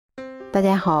大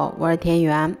家好，我是田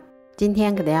园，今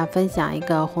天给大家分享一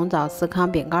个红枣司康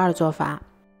饼干的做法。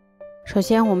首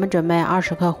先我们准备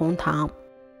20克红糖，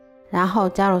然后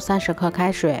加入30克开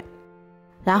水，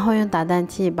然后用打蛋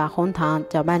器把红糖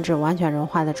搅拌至完全融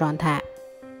化的状态。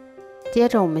接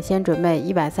着我们先准备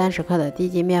130克的低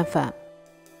筋面粉，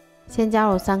先加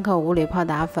入3克无铝泡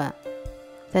打粉，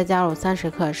再加入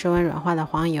30克室温软化的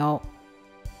黄油，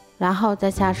然后再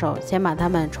下手先把它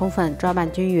们充分抓拌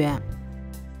均匀。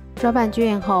抓拌均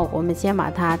匀后，我们先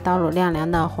把它倒入晾凉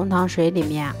的红糖水里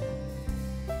面，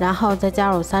然后再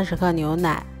加入30克牛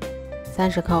奶、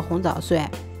30克红枣碎，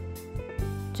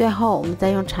最后我们再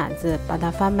用铲子把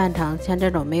它翻拌成像这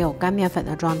种没有干面粉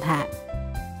的状态。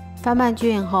翻拌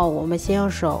均匀后，我们先用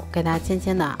手给它轻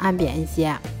轻的按扁一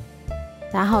些，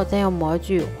然后再用模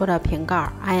具或者瓶盖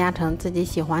按压成自己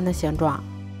喜欢的形状。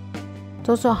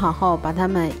都做好后，把它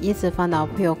们依次放到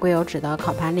铺有硅油纸的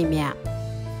烤盘里面。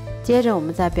接着我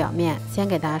们在表面先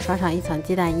给它刷上一层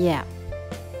鸡蛋液，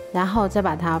然后再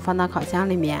把它放到烤箱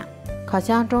里面。烤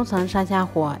箱中层上下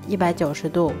火190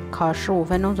度，烤15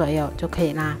分钟左右就可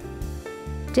以啦。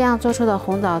这样做出的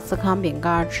红枣司康饼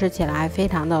干吃起来非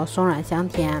常的松软香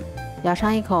甜，咬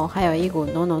上一口还有一股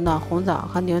浓浓的红枣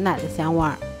和牛奶的香味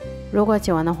儿。如果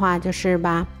喜欢的话就试试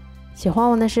吧。喜欢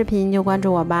我的视频就关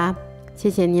注我吧，谢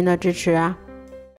谢您的支持。